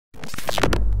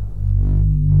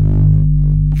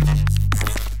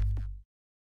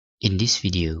this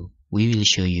video, we will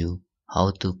show you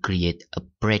how to create a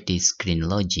pretty screen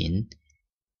login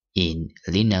in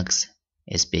Linux,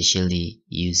 especially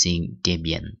using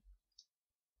Debian.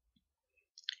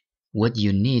 What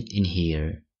you need in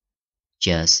here,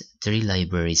 just 3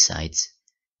 library sites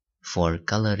for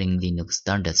coloring Linux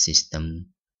standard system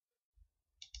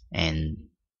and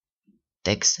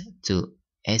text to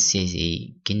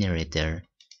SCSI generator,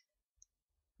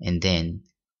 and then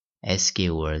as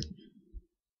keyword.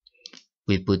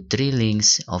 We put 3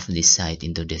 links of this site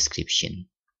into description,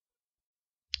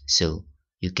 so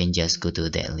you can just go to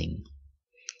that link.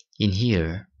 In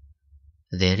here,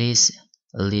 there is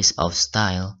a list of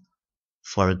style,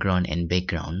 foreground and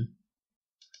background,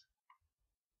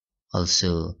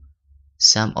 also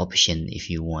some option if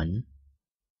you want.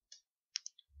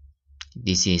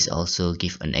 This is also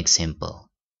give an example.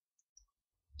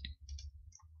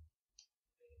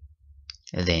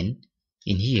 Then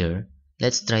in here,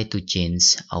 let's try to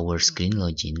change our screen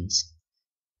logins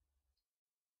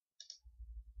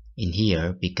in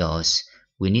here, because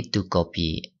we need to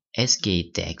copy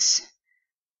SK text.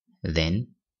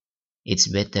 Then it's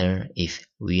better if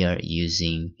we are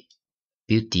using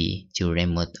Beauty to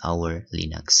remote our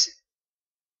Linux,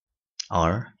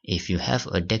 or if you have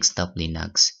a desktop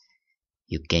Linux,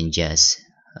 you can just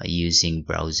using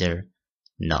browser,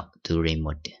 not to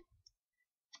remote.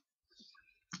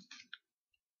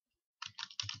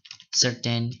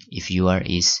 Certain if you are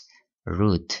is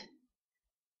root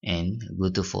and go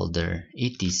to folder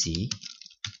etc.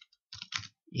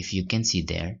 If you can see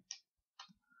there,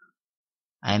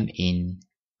 I'm in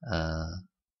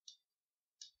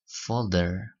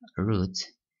folder root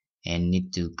and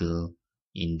need to go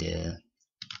in the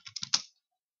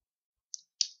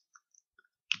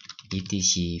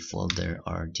etc folder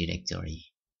or directory.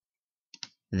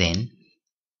 Then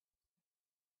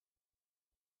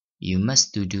you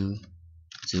must do to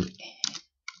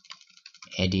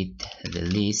edit the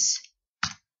list.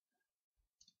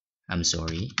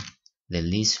 The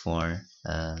list for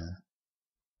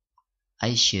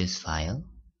iShoes file.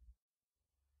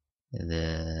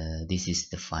 This is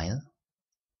the file.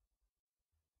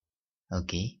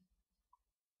 Okay,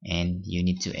 and you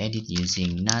need to edit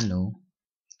using nano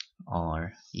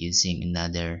or using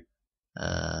another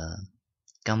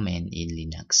command in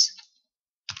Linux.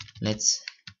 Let's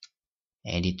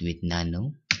edit with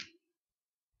nano.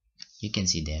 You can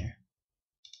see there,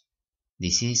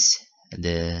 this is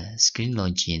the screen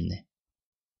login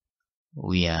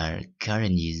we are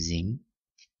currently using,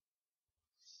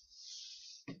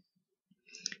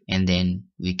 and then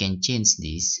we can change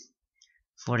this.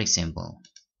 For example,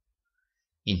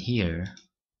 in here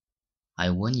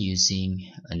I want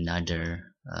using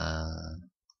another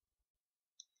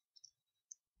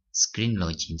screen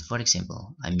login. For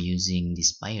example, I'm using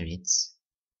this pirates.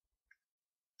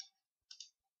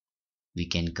 We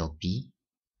can copy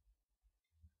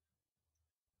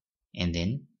and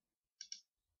then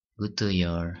go to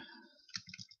your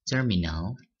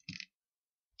terminal.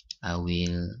 I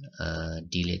will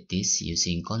delete this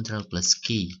using Ctrl+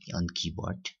 key on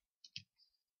keyboard,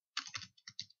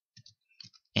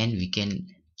 and we can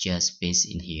just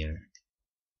paste in here.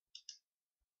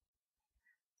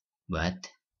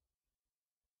 But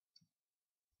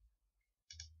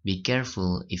be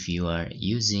careful, if you are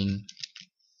using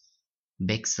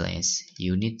backslash,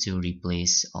 you need to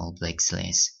replace all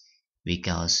backslash,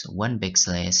 because one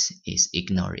backslash is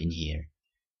ignored in here.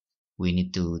 We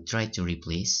need to try to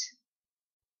replace.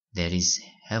 There is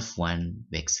have one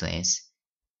backslash,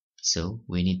 so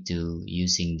we need to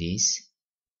using this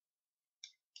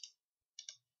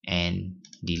and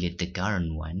delete the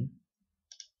current one.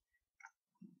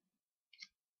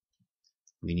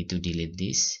 We need to delete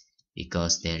this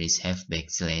because there is have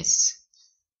backslash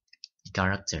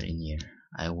character in here.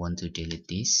 I want to delete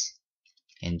this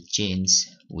and change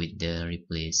with the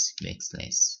replace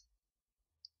backslash.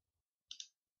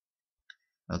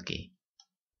 Okay,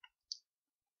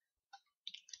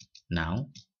 now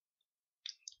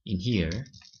in here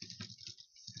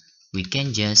we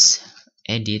can just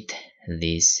edit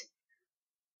this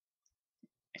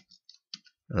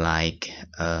like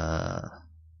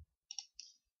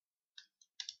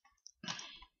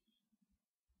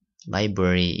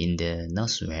library in the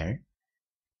nowhere.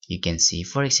 You can see,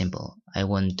 for example, I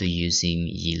want to using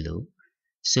yellow,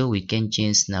 so we can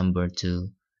change number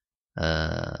to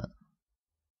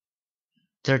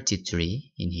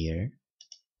 33 in here,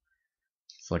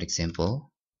 for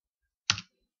example.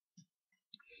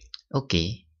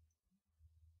 Okay,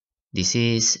 this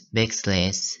is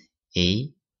backslash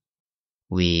a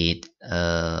with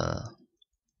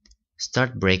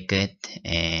start bracket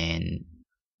and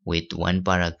with one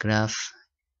paragraph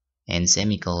and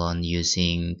semicolon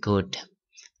using code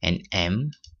and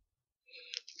M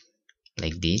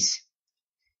like this.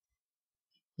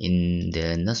 In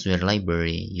the Nosware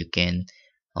library, you can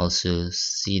also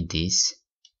see this.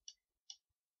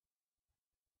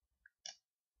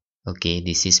 Okay,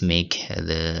 this is make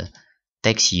the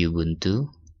text Ubuntu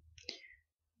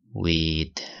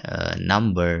with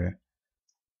number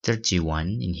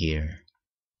 31 in here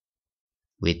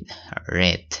with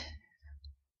red,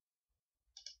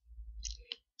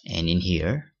 and in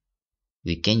here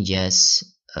we can just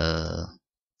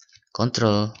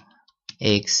Control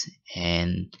X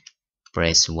and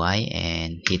press Y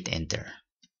and hit enter,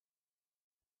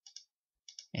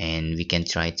 and we can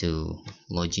try to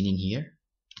log in here,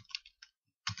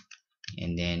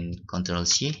 and then Control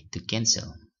C to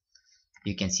cancel.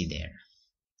 You can see there.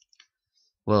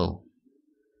 Whoa,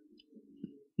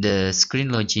 the screen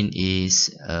login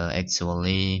is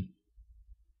actually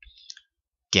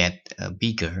get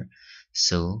bigger.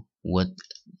 So what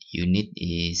you need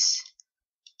is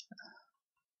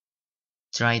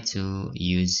try to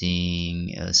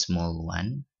using a small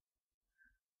one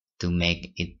to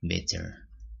make it better.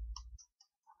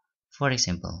 For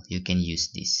example, you can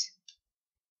use this,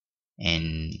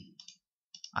 and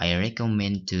I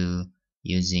recommend to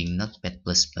using Notepad++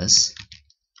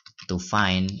 to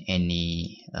find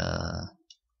any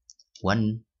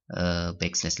one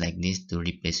backslash like this to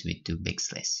replace with two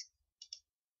backslash.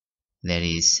 There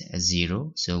is a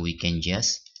 0, so we can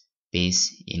just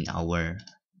paste in our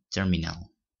terminal.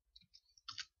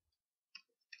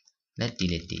 Let's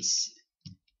delete this.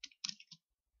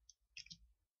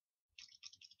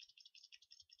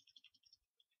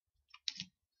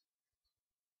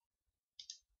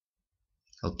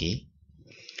 Okay,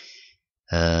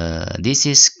 this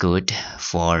is good.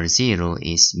 For 0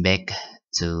 is back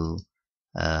to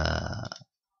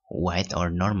white or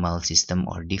normal system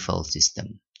or default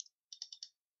system.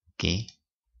 Okay,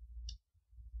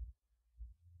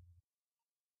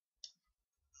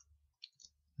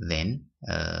 then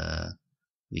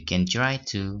we can try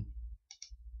to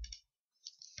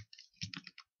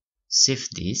save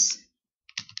this,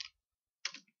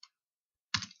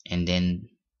 and then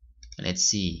let's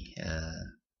see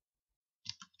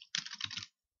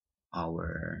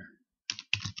our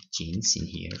genes in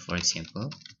here. For example,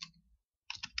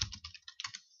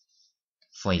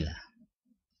 Foila.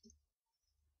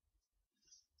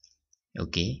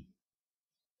 Okay,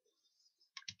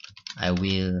 I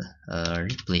will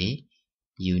replay.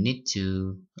 You need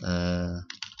to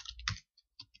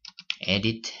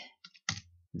edit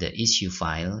the issue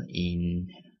file in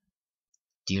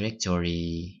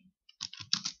directory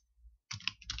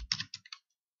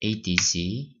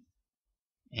etc,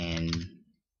 and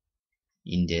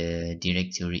in the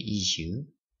directory issue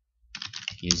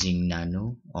using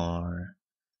nano or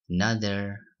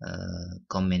another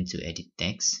command to edit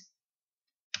text.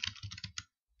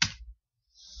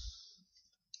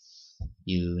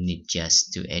 You need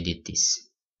just to edit this.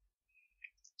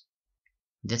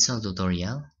 That's all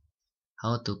tutorial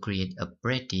how to create a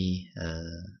pretty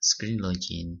screen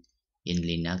login in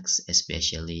Linux,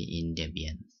 especially in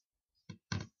Debian.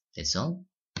 That's all.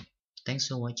 Thanks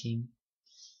for watching.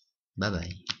 Bye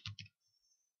bye.